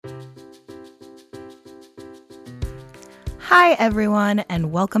Hi, everyone,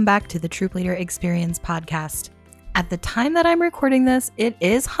 and welcome back to the Troop Leader Experience podcast. At the time that I'm recording this, it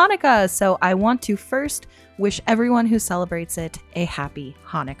is Hanukkah, so I want to first wish everyone who celebrates it a happy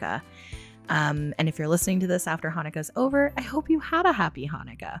Hanukkah. And if you're listening to this after Hanukkah's over, I hope you had a happy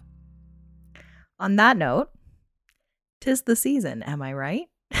Hanukkah. On that note, 'tis the season, am I right?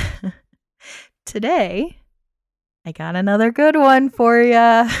 Today, I got another good one for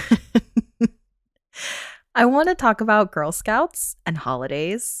ya. I want to talk about Girl Scouts and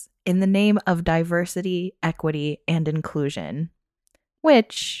holidays in the name of diversity, equity, and inclusion,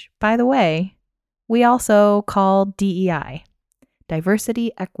 which, by the way, we also call DEI,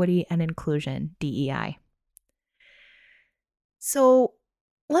 diversity, equity, and inclusion, DEI. So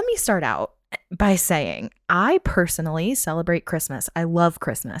let me start out by saying I personally celebrate Christmas. I love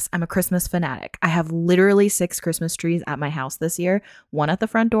Christmas. I'm a Christmas fanatic. I have literally 6 Christmas trees at my house this year. 1 at the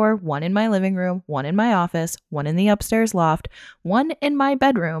front door, 1 in my living room, 1 in my office, 1 in the upstairs loft, 1 in my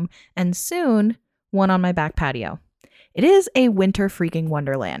bedroom, and soon 1 on my back patio. It is a winter freaking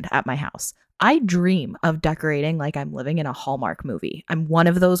wonderland at my house. I dream of decorating like I'm living in a Hallmark movie. I'm one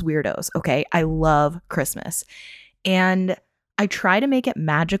of those weirdos, okay? I love Christmas. And I try to make it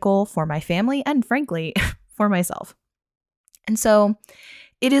magical for my family and, frankly, for myself. And so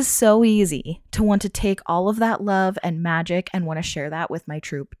it is so easy to want to take all of that love and magic and want to share that with my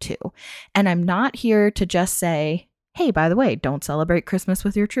troop too. And I'm not here to just say, hey, by the way, don't celebrate Christmas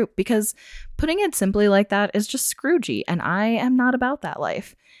with your troop, because putting it simply like that is just Scroogey, and I am not about that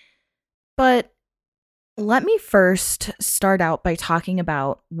life. But let me first start out by talking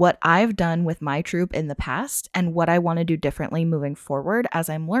about what I've done with my troop in the past and what I want to do differently moving forward as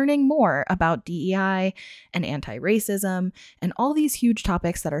I'm learning more about DEI and anti-racism and all these huge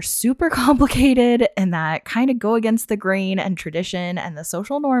topics that are super complicated and that kind of go against the grain and tradition and the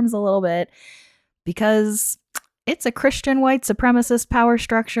social norms a little bit, because it's a Christian white supremacist power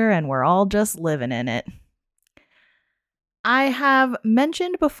structure and we're all just living in it. I have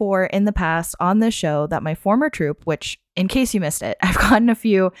mentioned before in the past on this show that my former troop, which, in case you missed it, I've gotten a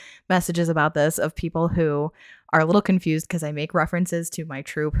few messages about this of people who are a little confused because I make references to my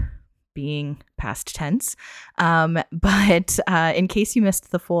troop being past tense. But in case you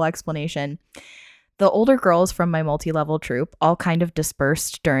missed the full explanation, the older girls from my multi-level troop all kind of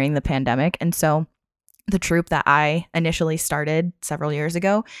dispersed during the pandemic. And so the troop that I initially started several years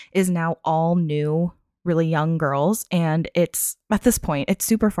ago is now all new, really young girls, and it's at this point it's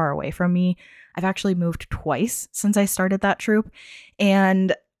super far away from me. I've actually moved twice since I started that troop,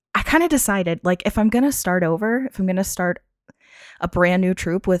 and I kind of decided, like, if I'm gonna start over, if I'm gonna start a brand new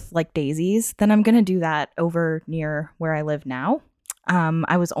troop with like daisies, then I'm gonna do that over near where I live now.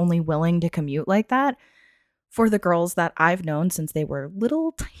 I was only willing to commute like that for the girls that I've known since they were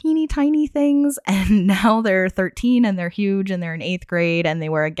little tiny things, and now they're 13 and they're huge and they're in 8th grade and they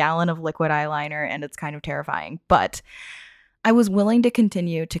wear a gallon of liquid eyeliner, and it's kind of terrifying. But I was willing to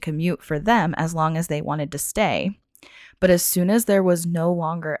continue to commute for them as long as they wanted to stay. But as soon as there was no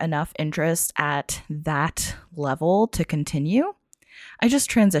longer enough interest at that level to continue, I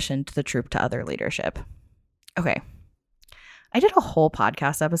just transitioned the troop to other leadership. Okay. I did a whole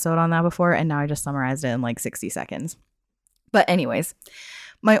podcast episode on that before, and now I just summarized it in like 60 seconds. But anyways,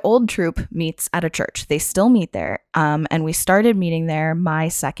 my old troop meets at a church. They still meet there, and we started meeting there my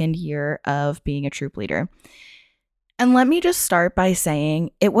 2nd year of being a troop leader. And let me just start by saying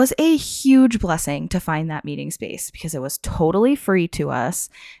it was a huge blessing to find that meeting space because it was totally free to us.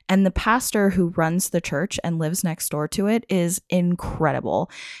 And the pastor who runs the church and lives next door to it is incredible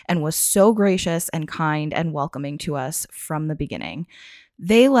and was so gracious and kind and welcoming to us from the beginning.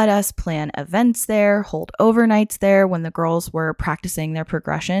 They let us plan events there, hold overnights there when the girls were practicing their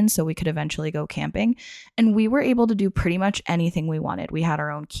progression so we could eventually go camping. And we were able to do pretty much anything we wanted. We had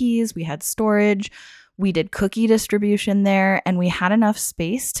our own keys, we had storage, we did cookie distribution there, and we had enough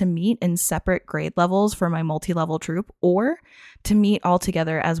space to meet in separate grade levels for my multi-level troop or to meet all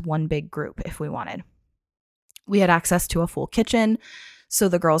together as one big group if we wanted. We had access to a full kitchen so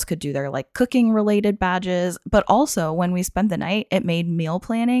the girls could do their like cooking related badges, but also when we spent the night, it made meal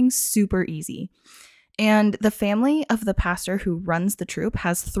planning super easy. And the family of the pastor who runs the troop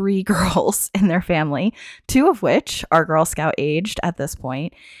has 3 girls in their family, 2 of which are Girl Scout aged at this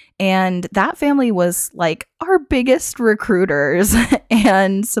point. And that family was like our biggest recruiters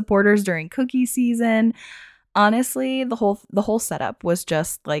and supporters during cookie season. Honestly, the whole setup was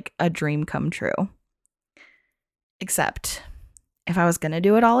just like a dream come true. Except if I was going to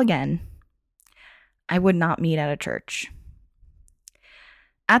do it all again, I would not meet at a church.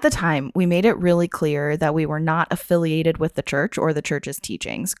 At the time, we made it really clear that we were not affiliated with the church or the church's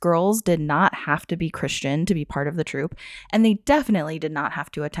teachings. Girls did not have to be Christian to be part of the troop, and they definitely did not have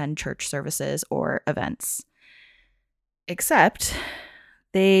to attend church services or events. Except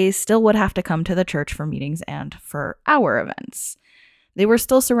they still would have to come to the church for meetings and for our events. They were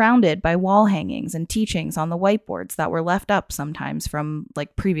still surrounded by wall hangings and teachings on the whiteboards that were left up sometimes from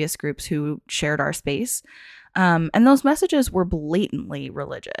like previous groups who shared our space. And those messages were blatantly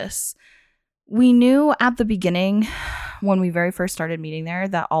religious. We knew at the beginning, when we very first started meeting there,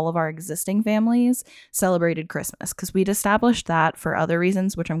 that all of our existing families celebrated Christmas because we'd established that for other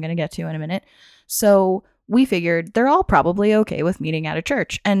reasons, which I'm going to get to in a minute. So we figured they're all probably okay with meeting at a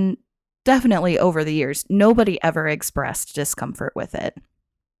church. And definitely over the years, nobody ever expressed discomfort with it.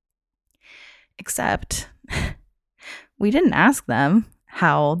 Except we didn't ask them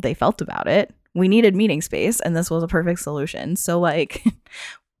how they felt about it. We needed meeting space, and this was a perfect solution. So, like,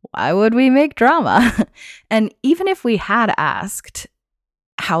 why would we make drama? And even if we had asked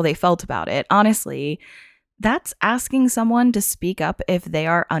how they felt about it, honestly, that's asking someone to speak up if they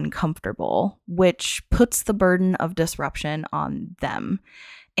are uncomfortable, which puts the burden of disruption on them.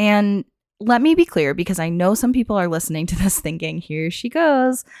 And let me be clear, because I know some people are listening to this thinking, here she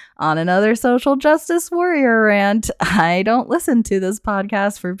goes on another social justice warrior rant. I don't listen to this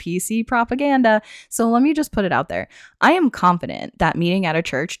podcast for PC propaganda. So let me just put it out there. I am confident that meeting at a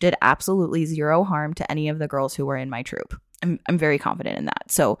church did absolutely zero harm to any of the girls who were in my troop. I'm very confident in that.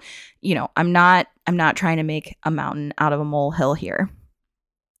 So, you know, I'm not trying to make a mountain out of a molehill here.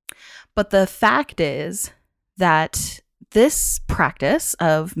 But the fact is that this practice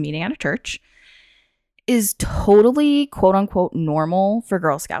of meeting at a church is totally, quote unquote, normal for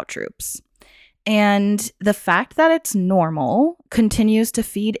Girl Scout troops. And the fact that it's normal continues to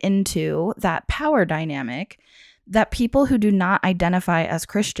feed into that power dynamic that people who do not identify as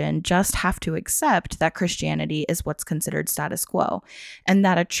Christian just have to accept that Christianity is what's considered status quo, and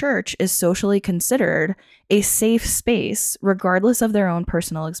that a church is socially considered a safe space regardless of their own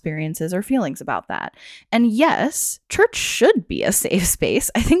personal experiences or feelings about that. And yes, church should be a safe space.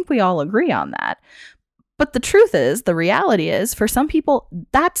 I think we all agree on that. But the truth is, the reality is, for some people,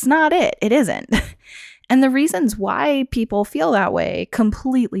 that's not it. It isn't. And the reasons why people feel that way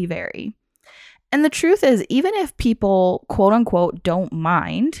completely vary. And the truth is, even if people, quote unquote, don't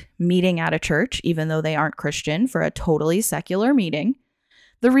mind meeting at a church, even though they aren't Christian, for a totally secular meeting,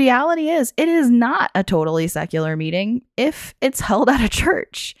 the reality is it is not a totally secular meeting if it's held at a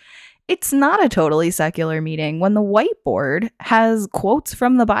church. It's not a totally secular meeting when the whiteboard has quotes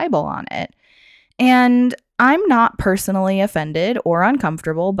from the Bible on it. And I'm not personally offended or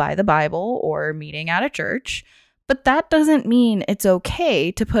uncomfortable by the Bible or meeting at a church. But that doesn't mean it's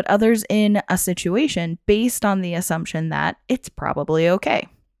okay to put others in a situation based on the assumption that it's probably okay.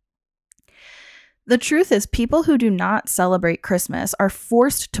 The truth is, people who do not celebrate Christmas are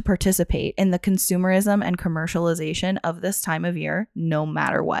forced to participate in the consumerism and commercialization of this time of year, no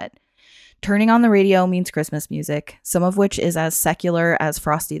matter what. Turning on the radio means Christmas music, some of which is as secular as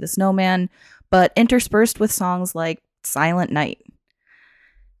Frosty the Snowman, but interspersed with songs like Silent Night.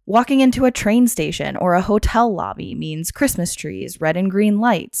 Walking into a train station or a hotel lobby means Christmas trees, red and green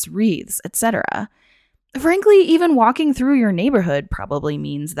lights, wreaths, etc. Frankly, even walking through your neighborhood probably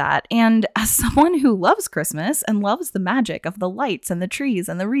means that. And as someone who loves Christmas and loves the magic of the lights and the trees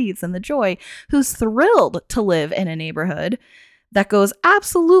and the wreaths and the joy, who's thrilled to live in a neighborhood that goes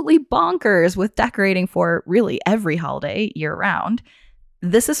absolutely bonkers with decorating for really every holiday year round,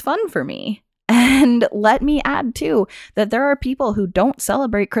 this is fun for me. And let me add, too, that there are people who don't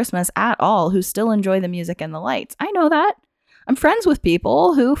celebrate Christmas at all who still enjoy the music and the lights. I know that. I'm friends with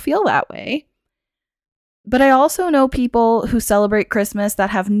people who feel that way. But I also know people who celebrate Christmas that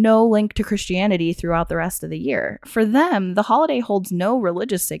have no link to Christianity throughout the rest of the year. For them, the holiday holds no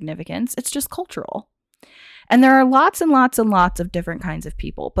religious significance. It's just cultural. And there are lots and lots and lots of different kinds of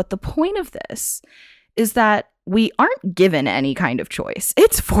people. But the point of this is that we aren't given any kind of choice.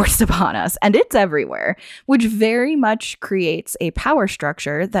 It's forced upon us, and it's everywhere, which very much creates a power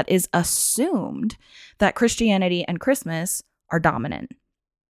structure that is assumed that Christianity and Christmas are dominant.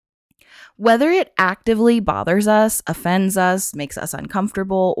 Whether it actively bothers us, offends us, makes us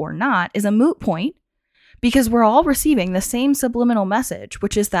uncomfortable or not is a moot point, because we're all receiving the same subliminal message,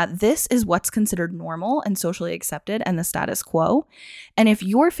 which is that this is what's considered normal and socially accepted and the status quo. And if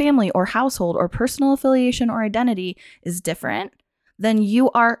your family or household or personal affiliation or identity is different, then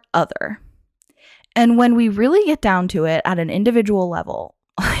you are other. And when we really get down to it at an individual level,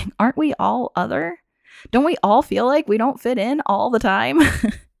 aren't we all other? Don't we all feel like we don't fit in all the time?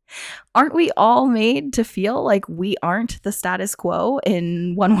 Aren't we all made to feel like we aren't the status quo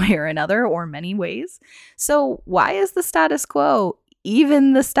in one way or another, or many ways? So why is the status quo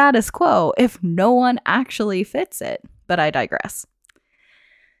even the status quo if no one actually fits it? But I digress.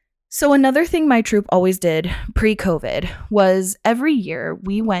 So another thing my troop always did pre-COVID was every year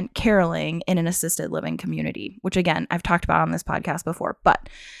we went caroling in an assisted living community, which again, I've talked about on this podcast before. But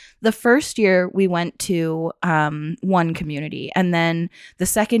the first year we went to one community, and then the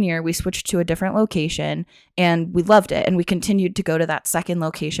second year we switched to a different location, and we loved it. And we continued to go to that second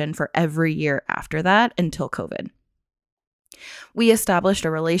location for every year after that until COVID. We established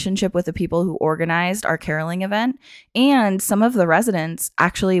a relationship with the people who organized our caroling event, and some of the residents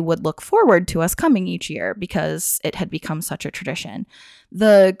actually would look forward to us coming each year because it had become such a tradition.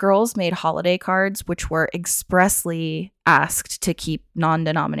 The girls made holiday cards, which were expressly asked to keep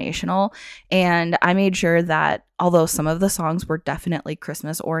non-denominational, and I made sure that although some of the songs were definitely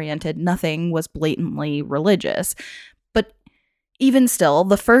Christmas-oriented, nothing was blatantly religious. But even still,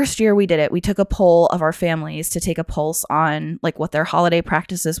 the first year we did it, we took a poll of our families to take a pulse on like what their holiday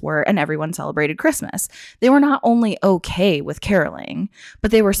practices were, and everyone celebrated Christmas. They were not only okay with caroling,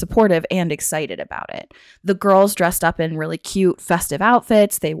 but they were supportive and excited about it. The girls dressed up in really cute festive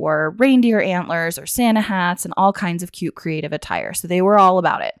outfits. They wore reindeer antlers or Santa hats and all kinds of cute creative attire. So they were all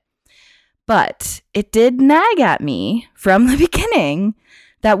about it. But it did nag at me from the beginning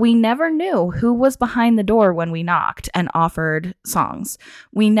that we never knew who was behind the door when we knocked and offered songs.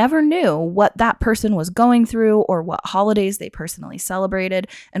 We never knew what that person was going through or what holidays they personally celebrated,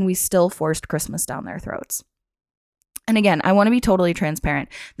 and we still forced Christmas down their throats. And again, I want to be totally transparent.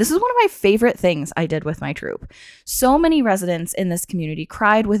 This is one of my favorite things I did with my troop. So many residents in this community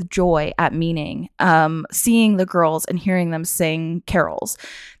cried with joy at meeting, seeing the girls and hearing them sing carols.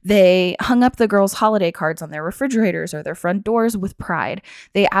 They hung up the girls' holiday cards on their refrigerators or their front doors with pride.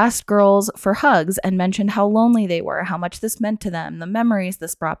 They asked girls for hugs and mentioned how lonely they were, how much this meant to them, the memories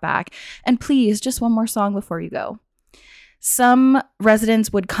this brought back. And please, just one more song before you go. Some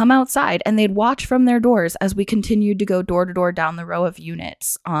residents would come outside and they'd watch from their doors as we continued to go door to door down the row of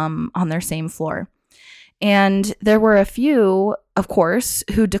units on their same floor. And there were a few, of course,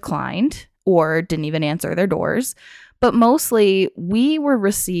 who declined or didn't even answer their doors, but mostly we were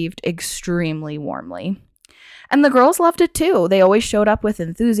received extremely warmly. And the girls loved it too. They always showed up with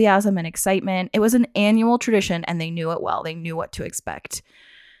enthusiasm and excitement. It was an annual tradition and they knew it well. They knew what to expect.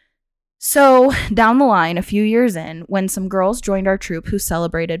 So down the line, a few years in, when some girls joined our troop who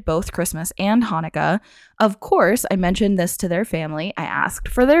celebrated both Christmas and Hanukkah, of course, I mentioned this to their family. I asked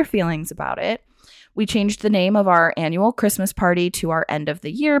for their feelings about it. We changed the name of our annual Christmas party to our end of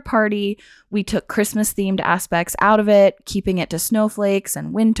the year party. We took Christmas themed aspects out of it, keeping it to snowflakes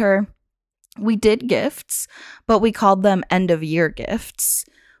and winter. We did gifts, but we called them end of year gifts.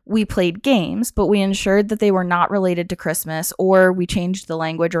 We played games, but we ensured that they were not related to Christmas, or we changed the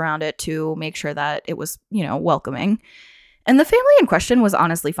language around it to make sure that it was, welcoming. And the family in question was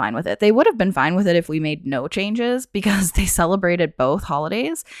honestly fine with it. They would have been fine with it if we made no changes because they celebrated both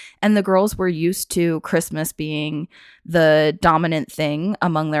holidays, and the girls were used to Christmas being the dominant thing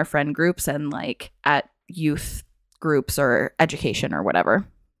among their friend groups and like at youth groups or education or whatever.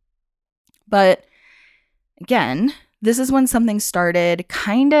 But again, this is when something started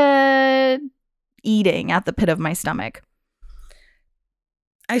kind of eating at the pit of my stomach.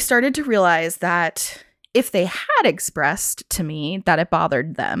 I started to realize that if they had expressed to me that it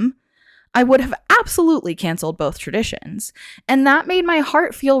bothered them, I would have absolutely canceled both traditions. And that made my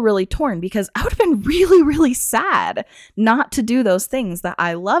heart feel really torn because I would have been really, really sad not to do those things that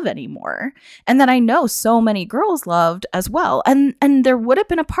I love anymore and that I know so many girls loved as well. And there would have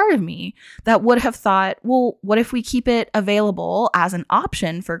been a part of me that would have thought, well, what if we keep it available as an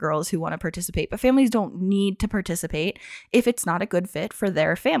option for girls who want to participate? But families don't need to participate if it's not a good fit for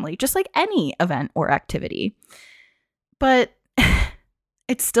their family, just like any event or activity. But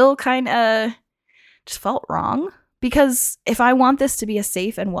it still kind of just felt wrong because if I want this to be a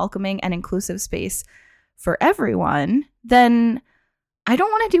safe and welcoming and inclusive space for everyone, then I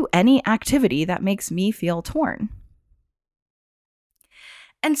don't want to do any activity that makes me feel torn.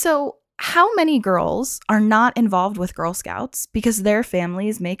 And so how many girls are not involved with Girl Scouts because their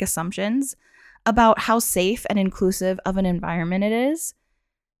families make assumptions about how safe and inclusive of an environment it is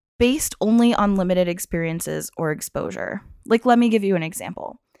based only on limited experiences or exposure? Like, let me give you an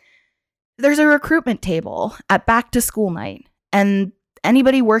example. There's a recruitment table at back to school night, and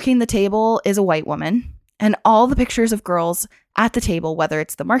anybody working the table is a white woman, and all the pictures of girls at the table, whether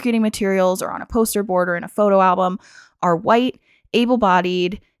it's the marketing materials or on a poster board or in a photo album, are white,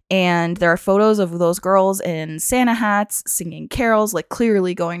 able-bodied, And there are photos of those girls in Santa hats singing carols, like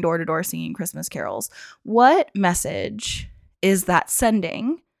clearly going door to door singing Christmas carols. What message is that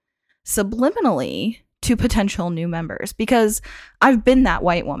sending subliminally to potential new members? Because I've been that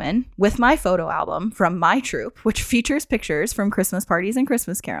white woman with my photo album from my troupe, which features pictures from Christmas parties and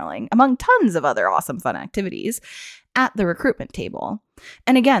Christmas caroling, among tons of other awesome fun activities, at the recruitment table.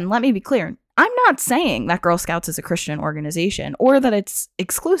 And again, let me be clear. I'm not saying that Girl Scouts is a Christian organization or that it's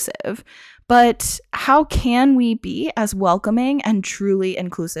exclusive, but how can we be as welcoming and truly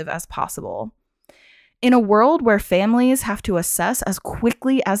inclusive as possible? In a world where families have to assess as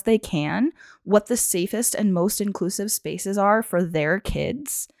quickly as they can what the safest and most inclusive spaces are for their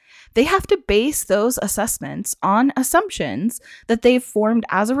kids, they have to base those assessments on assumptions that they've formed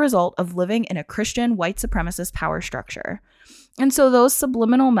as a result of living in a Christian white supremacist power structure. And so those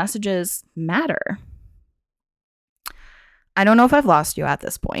subliminal messages matter. I don't know if I've lost you at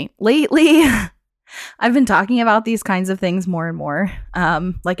this point. Lately, I've been talking about these kinds of things more and more,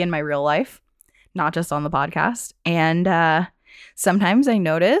 like in my real life, not just on the podcast. And sometimes I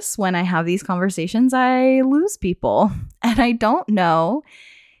notice when I have these conversations, I lose people. And I don't know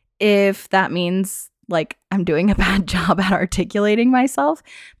if that means like I'm doing a bad job at articulating myself,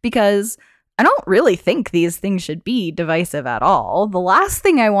 because I don't really think these things should be divisive at all. The last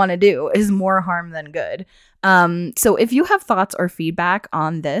thing I want to do is more harm than good. So if you have thoughts or feedback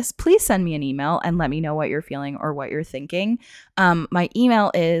on this, please send me an email and let me know what you're feeling or what you're thinking. My email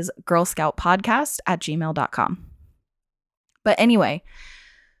is girlscoutpodcast@gmail.com. But anyway,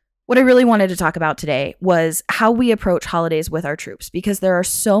 what I really wanted to talk about today was how we approach holidays with our troops, because there are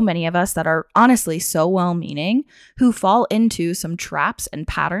so many of us that are honestly so well-meaning who fall into some traps and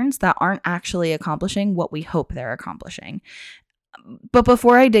patterns that aren't actually accomplishing what we hope they're accomplishing. But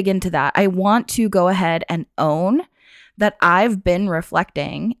before I dig into that, I want to go ahead and own that I've been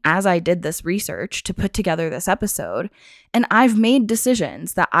reflecting as I did this research to put together this episode, and I've made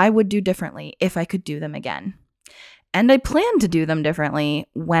decisions that I would do differently if I could do them again. And I plan to do them differently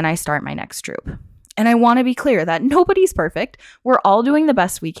when I start my next troop. And I want to be clear that nobody's perfect. We're all doing the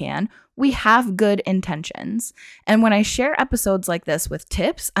best we can. We have good intentions. And when I share episodes like this with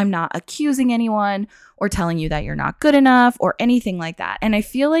tips, I'm not accusing anyone or telling you that you're not good enough or anything like that. And I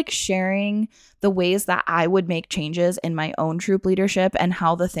feel like sharing the ways that I would make changes in my own troop leadership and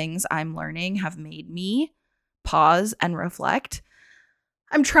how the things I'm learning have made me pause and reflect.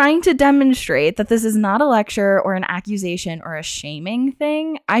 I'm trying to demonstrate that this is not a lecture or an accusation or a shaming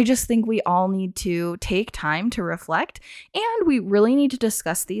thing. I just think we all need to take time to reflect, and we really need to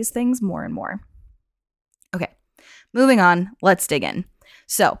discuss these things more and more. Okay, moving on, let's dig in.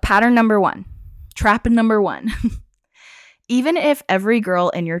 So, pattern number 1, trap number 1. Even if every girl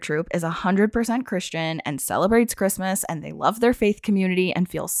in your troop is 100% Christian and celebrates Christmas and they love their faith community and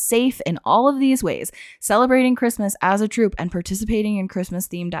feel safe in all of these ways, celebrating Christmas as a troop and participating in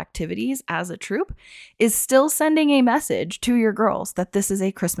Christmas-themed activities as a troop is still sending a message to your girls that this is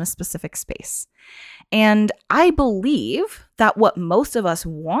a Christmas-specific space. And I believe that what most of us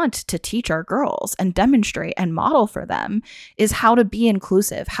want to teach our girls and demonstrate and model for them is how to be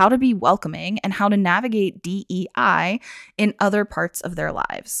inclusive, how to be welcoming, and how to navigate DEI in other parts of their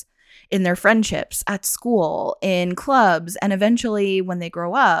lives, in their friendships, at school, in clubs, and eventually when they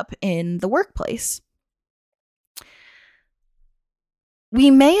grow up in the workplace.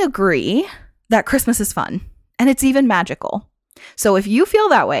 We may agree that Christmas is fun and it's even magical. So if you feel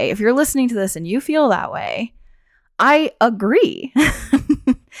that way, if you're listening to this and you feel that way, I agree.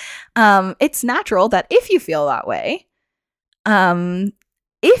 It's natural that if you feel that way,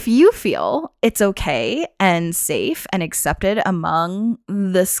 if you feel it's okay and safe and accepted among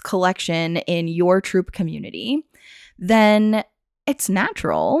this collection in your troop community, then it's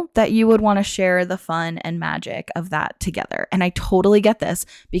natural that you would want to share the fun and magic of that together. And I totally get this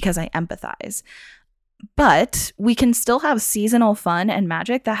because I empathize. But we can still have seasonal fun and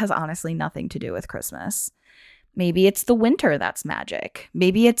magic that has honestly nothing to do with Christmas. Maybe it's the winter that's magic.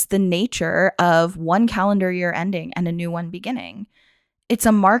 Maybe it's the nature of one calendar year ending and a new one beginning. It's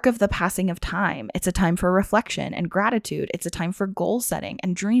a mark of the passing of time. It's a time for reflection and gratitude. It's a time for goal setting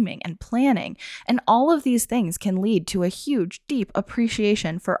and dreaming and planning. And all of these things can lead to a huge, deep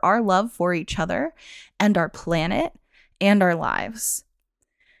appreciation for our love for each other and our planet and our lives.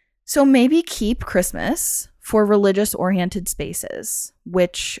 So maybe keep Christmas for religious-oriented spaces,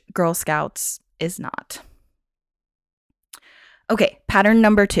 which Girl Scouts is not. Okay, pattern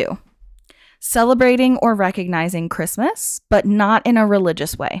number 2. Celebrating or recognizing Christmas, but not in a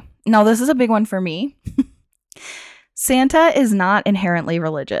religious way. Now, this is a big one for me. Santa is not inherently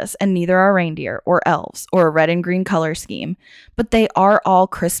religious, and neither are reindeer or elves or a red and green color scheme, but they are all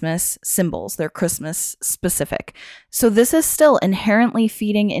Christmas symbols. They're Christmas specific. So this is still inherently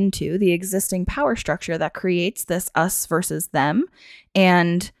feeding into the existing power structure that creates this us versus them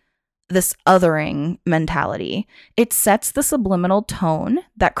and this othering mentality. It sets the subliminal tone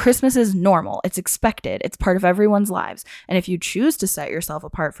that Christmas is normal, it's expected, it's part of everyone's lives. And if you choose to set yourself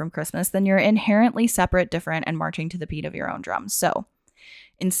apart from Christmas, then you're inherently separate, different, and marching to the beat of your own drum. So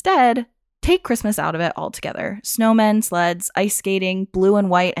instead, take Christmas out of it altogether. Snowmen, sleds, ice skating, blue and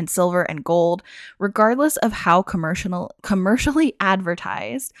white and silver and gold, regardless of how commercially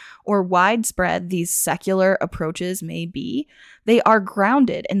advertised or widespread these secular approaches may be, they are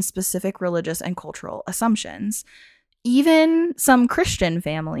grounded in specific religious and cultural assumptions. Even some Christian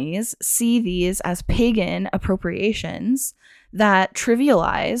families see these as pagan appropriations that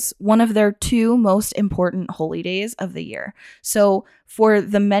trivialize one of their two most important holy days of the year. So for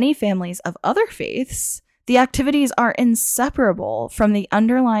the many families of other faiths, the activities are inseparable from the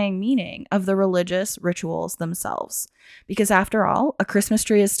underlying meaning of the religious rituals themselves. Because after all, a Christmas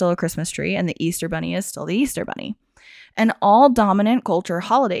tree is still a Christmas tree, and the Easter Bunny is still the Easter Bunny. And all dominant culture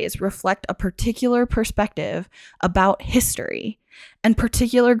holidays reflect a particular perspective about history and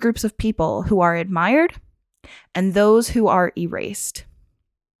particular groups of people who are admired and those who are erased.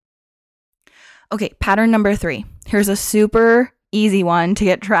 Okay, pattern number 3. Here's a super easy one to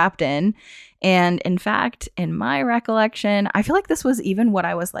get trapped in. And in fact, in my recollection, I feel like this was even what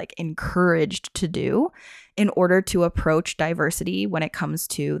I was like encouraged to do in order to approach diversity when it comes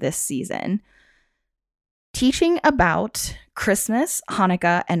to this season. Teaching about Christmas,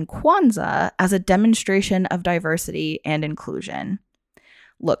 Hanukkah, and Kwanzaa as a demonstration of diversity and inclusion.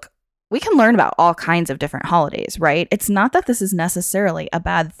 Look, we can learn about all kinds of different holidays, right? It's not that this is necessarily a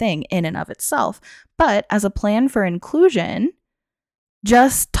bad thing in and of itself, but as a plan for inclusion,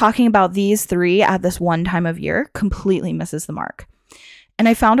 just talking about these 3 at this one time of year completely misses the mark. And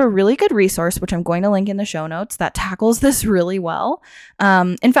I found a really good resource, which I'm going to link in the show notes, that tackles this really well.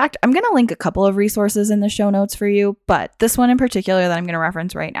 In fact, I'm going to link a couple of resources in the show notes for you, but this one in particular that I'm going to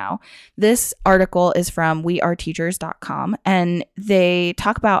reference right now, this article is from weareteachers.com, and they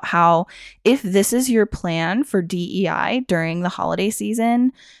talk about how if this is your plan for DEI during the holiday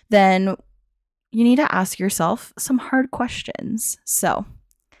season, then you need to ask yourself some hard questions. So,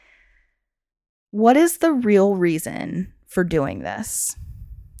 what is the real reason for doing this?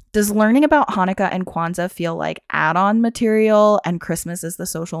 Does learning about Hanukkah and Kwanzaa feel like add-on material and Christmas is the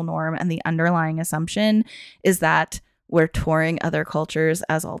social norm, and the underlying assumption is that we're touring other cultures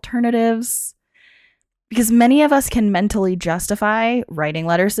as alternatives? Because many of us can mentally justify writing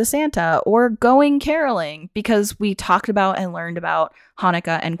letters to Santa or going caroling because we talked about and learned about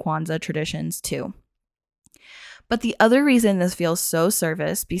Hanukkah and Kwanzaa traditions too. But the other reason this feels so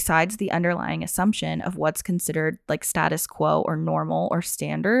service, besides the underlying assumption of what's considered like status quo or normal or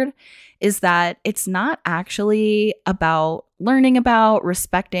standard, is that it's not actually about learning about,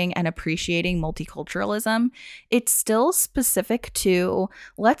 respecting, and appreciating multiculturalism. It's still specific to,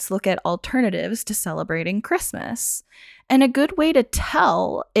 let's look at alternatives to celebrating Christmas. And a good way to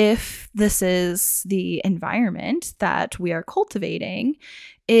tell if this is the environment that we are cultivating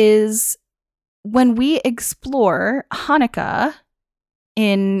is when we explore Hanukkah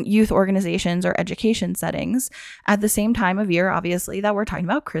in youth organizations or education settings at the same time of year, obviously, that we're talking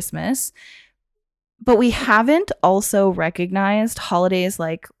about Christmas, but we haven't also recognized holidays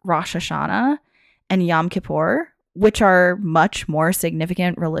like Rosh Hashanah and Yom Kippur, which are much more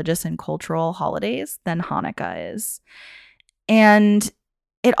significant religious and cultural holidays than Hanukkah is. And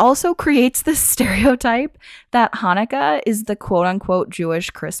it also creates this stereotype that Hanukkah is the quote-unquote Jewish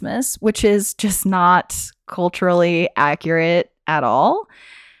Christmas, which is just not culturally accurate at all.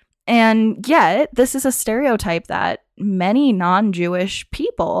 And yet, this is a stereotype that many non-Jewish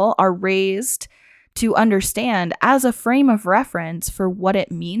people are raised to understand as a frame of reference for what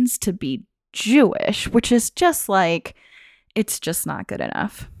it means to be Jewish, which is just like, it's just not good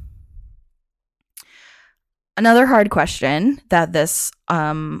enough. Another hard question that this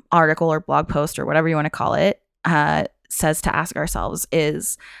article or blog post or whatever you want to call it says to ask ourselves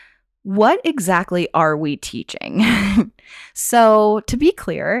is, what exactly are we teaching? So to be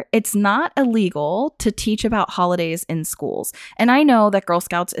clear, it's not illegal to teach about holidays in schools. And I know that Girl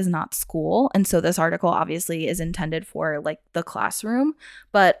Scouts is not school. And so this article obviously is intended for like the classroom.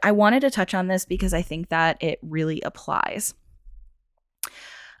 But I wanted to touch on this because I think that it really applies.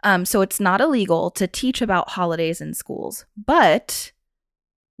 So it's not illegal to teach about holidays in schools, but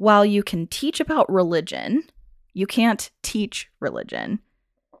while you can teach about religion, you can't teach religion.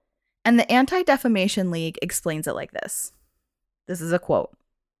 And the Anti-Defamation League explains it like this. This is a quote.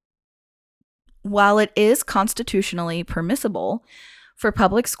 While it is constitutionally permissible for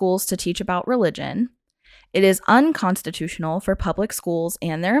public schools to teach about religion, it is unconstitutional for public schools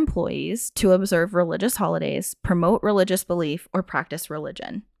and their employees to observe religious holidays, promote religious belief, or practice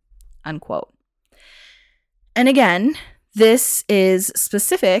religion, unquote. And again, this is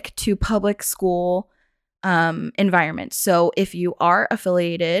specific to public school environment. So if you are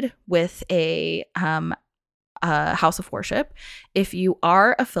affiliated with a house of worship, if you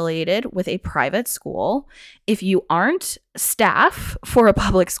are affiliated with a private school, if you aren't staff for a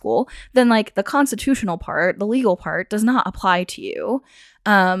public school, then like the constitutional part, the legal part does not apply to you.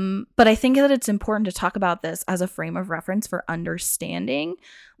 But I think that it's important to talk about this as a frame of reference for understanding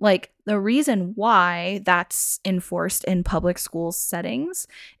like the reason why that's enforced in public school settings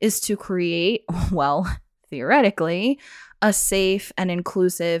is to create, well, theoretically, a safe and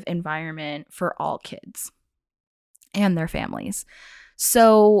inclusive environment for all kids and their families.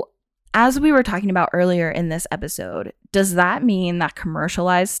 So, as we were talking about earlier in this episode, does that mean that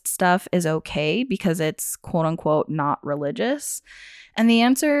commercialized stuff is okay because it's quote unquote not religious? And the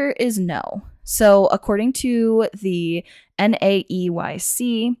answer is no. So, according to the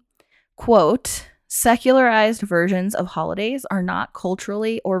NAEYC, quote, secularized versions of holidays are not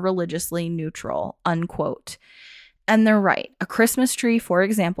culturally or religiously neutral, unquote. And they're right. A Christmas tree, for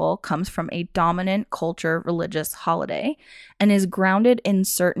example, comes from a dominant culture religious holiday and is grounded in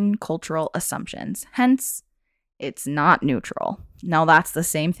certain cultural assumptions. Hence, it's not neutral. Now, that's the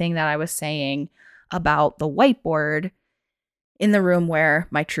same thing that I was saying about the whiteboard in the room where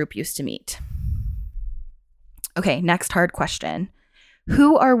my troop used to meet. Okay, next hard question.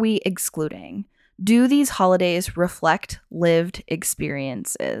 Who are we excluding? Do these holidays reflect lived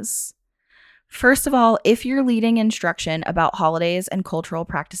experiences? First of all, if you're leading instruction about holidays and cultural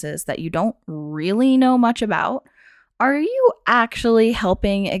practices that you don't really know much about, are you actually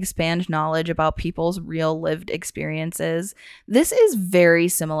helping expand knowledge about people's real lived experiences? This is very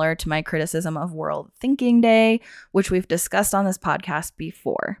similar to my criticism of World Thinking Day, which we've discussed on this podcast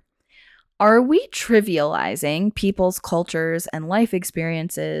before. Are we trivializing people's cultures and life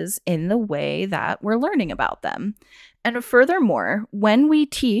experiences in the way that we're learning about them? And furthermore, when we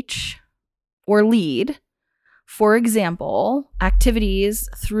teach or lead, for example, activities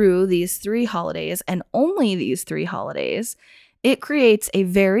through these 3 holidays and only these 3 holidays, it creates a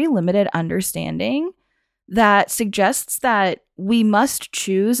very limited understanding that suggests that we must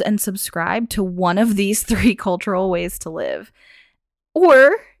choose and subscribe to one of these 3 cultural ways to live.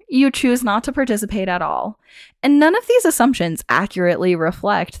 Or you choose not to participate at all. And none of these assumptions accurately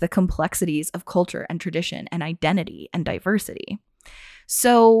reflect the complexities of culture and tradition and identity and diversity.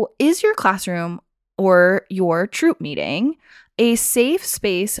 So, is your classroom or your troop meeting a safe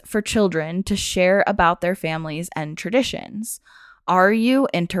space for children to share about their families and traditions? Are you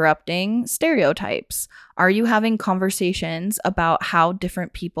interrupting stereotypes? Are you having conversations about how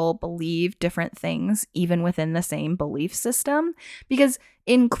different people believe different things, even within the same belief system? Because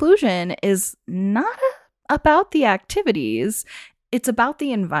inclusion is not about the activities, it's about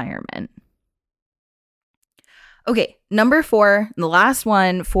the environment. Okay, number 4, the last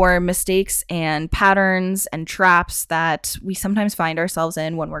one for mistakes and patterns and traps that we sometimes find ourselves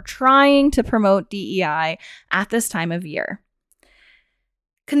in when we're trying to promote DEI at this time of year.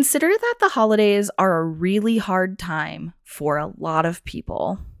 Consider that the holidays are a really hard time for a lot of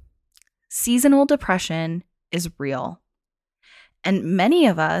people. Seasonal depression is real. And many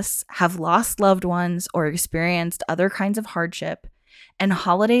of us have lost loved ones or experienced other kinds of hardship, and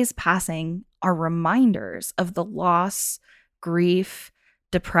holidays passing are reminders of the loss, grief,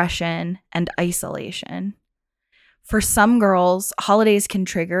 depression, and isolation. For some girls, holidays can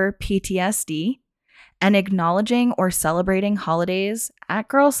trigger PTSD, and acknowledging or celebrating holidays at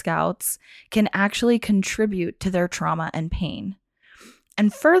Girl Scouts can actually contribute to their trauma and pain.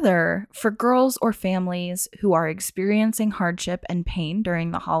 And further, for girls or families who are experiencing hardship and pain during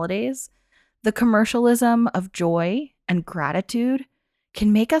the holidays, the commercialism of joy and gratitude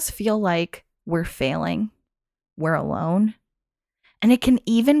can make us feel like we're failing, we're alone, and it can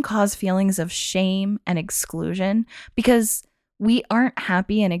even cause feelings of shame and exclusion because we aren't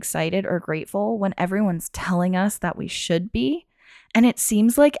happy and excited or grateful when everyone's telling us that we should be, and it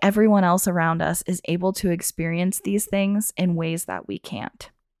seems like everyone else around us is able to experience these things in ways that we can't.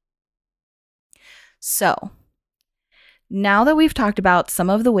 So, now that we've talked about some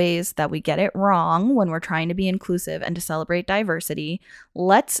of the ways that we get it wrong when we're trying to be inclusive and to celebrate diversity,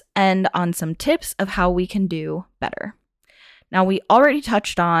 let's end on some tips of how we can do better. Now, we already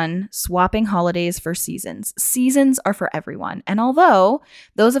touched on swapping holidays for seasons. Seasons are for everyone. And although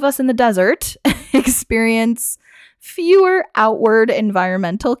those of us in the desert experience fewer outward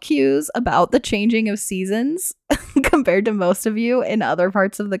environmental cues about the changing of seasons compared to most of you in other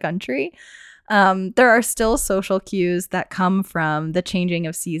parts of the country, there are still social cues that come from the changing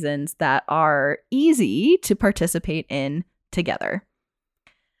of seasons that are easy to participate in together.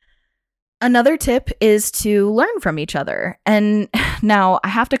 Another tip is to learn from each other. And now I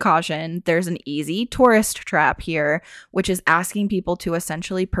have to caution, there's an easy tourist trap here, which is asking people to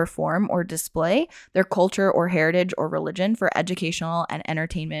essentially perform or display their culture or heritage or religion for educational and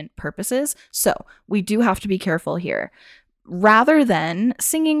entertainment purposes. So we do have to be careful here. Rather than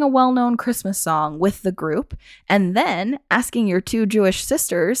singing a well-known Christmas song with the group and then asking your two Jewish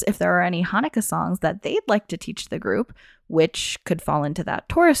sisters if there are any Hanukkah songs that they'd like to teach the group, which could fall into that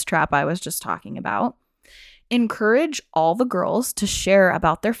tourist trap I was just talking about, encourage all the girls to share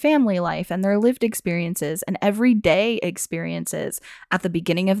about their family life and their lived experiences and everyday experiences at the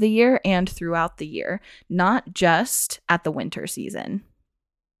beginning of the year and throughout the year, not just at the winter season.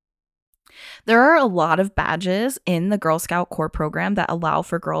 There are a lot of badges in the Girl Scout Core program that allow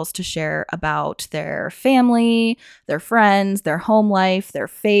for girls to share about their family, their friends, their home life, their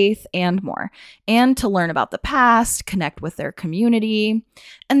faith, and more, and to learn about the past, connect with their community.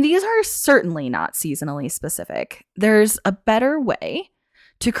 And these are certainly not seasonally specific. There's a better way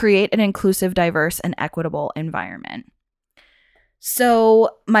to create an inclusive, diverse, and equitable environment.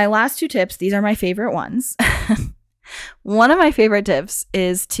 So my last two tips, these are my favorite ones. One of my favorite tips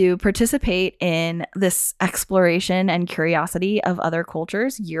is to participate in this exploration and curiosity of other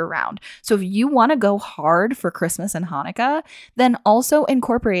cultures year round. So if you want to go hard for Christmas and Hanukkah, then also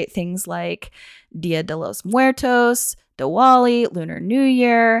incorporate things like Dia de los Muertos, Diwali, Lunar New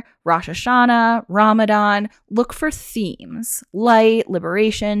Year, Rosh Hashanah, Ramadan. Look for themes: light,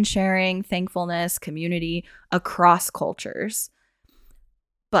 liberation, sharing, thankfulness, community across cultures.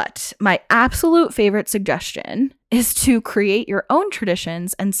 But my absolute favorite suggestion is to create your own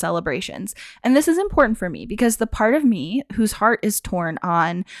traditions and celebrations. And this is important for me because the part of me whose heart is torn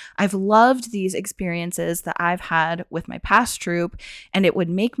on, I've loved these experiences that I've had with my past troop, and it would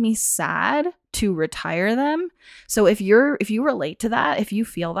make me sad to retire them. So if you relate to that, if you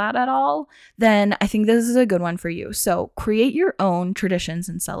feel that at all, then I think this is a good one for you. So create your own traditions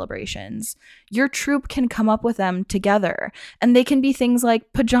and celebrations. Your troop can come up with them together, and they can be things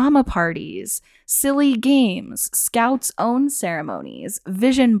like pajama parties, silly games, scouts' own ceremonies,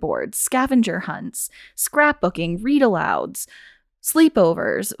 vision boards, scavenger hunts, scrapbooking, read-alouds,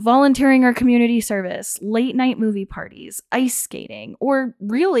 sleepovers, volunteering or community service, late night movie parties, ice skating, or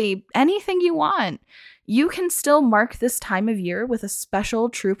really anything you want. You can still mark this time of year with a special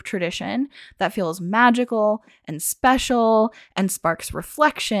troop tradition that feels magical and special and sparks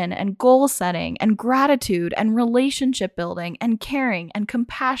reflection and goal setting and gratitude and relationship building and caring and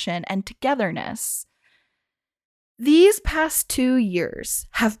compassion and togetherness. These past 2 years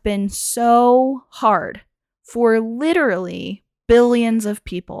have been so hard for literally billions of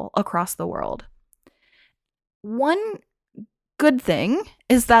people across the world. One good thing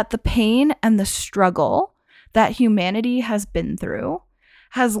is that the pain and the struggle that humanity has been through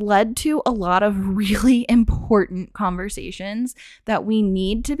has led to a lot of really important conversations that we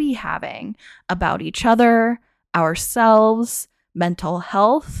need to be having about each other, ourselves, mental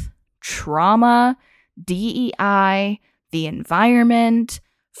health, trauma, DEI, the environment,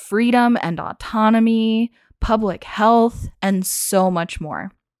 freedom and autonomy, public health, and so much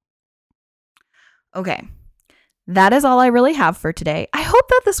more. Okay, that is all I really have for today. I hope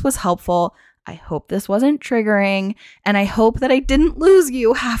that this was helpful. I hope this wasn't triggering, and I hope that I didn't lose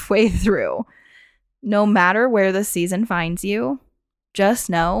you halfway through. No matter where the season finds you, just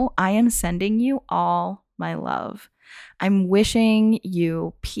know I am sending you all my love. I'm wishing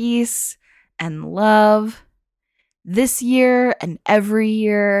you peace and love this year and every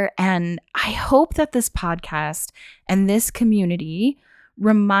year. And I hope that this podcast and this community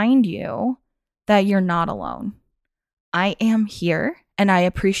remind you that you're not alone. I am here and I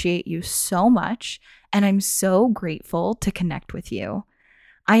appreciate you so much. And I'm so grateful to connect with you.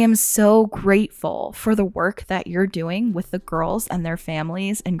 I am so grateful for the work that you're doing with the girls and their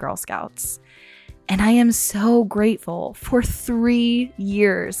families in Girl Scouts. And I am so grateful for 3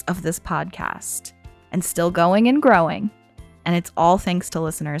 years of this podcast. And still going and growing. And it's all thanks to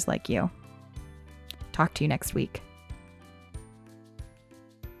listeners like you. Talk to you next week.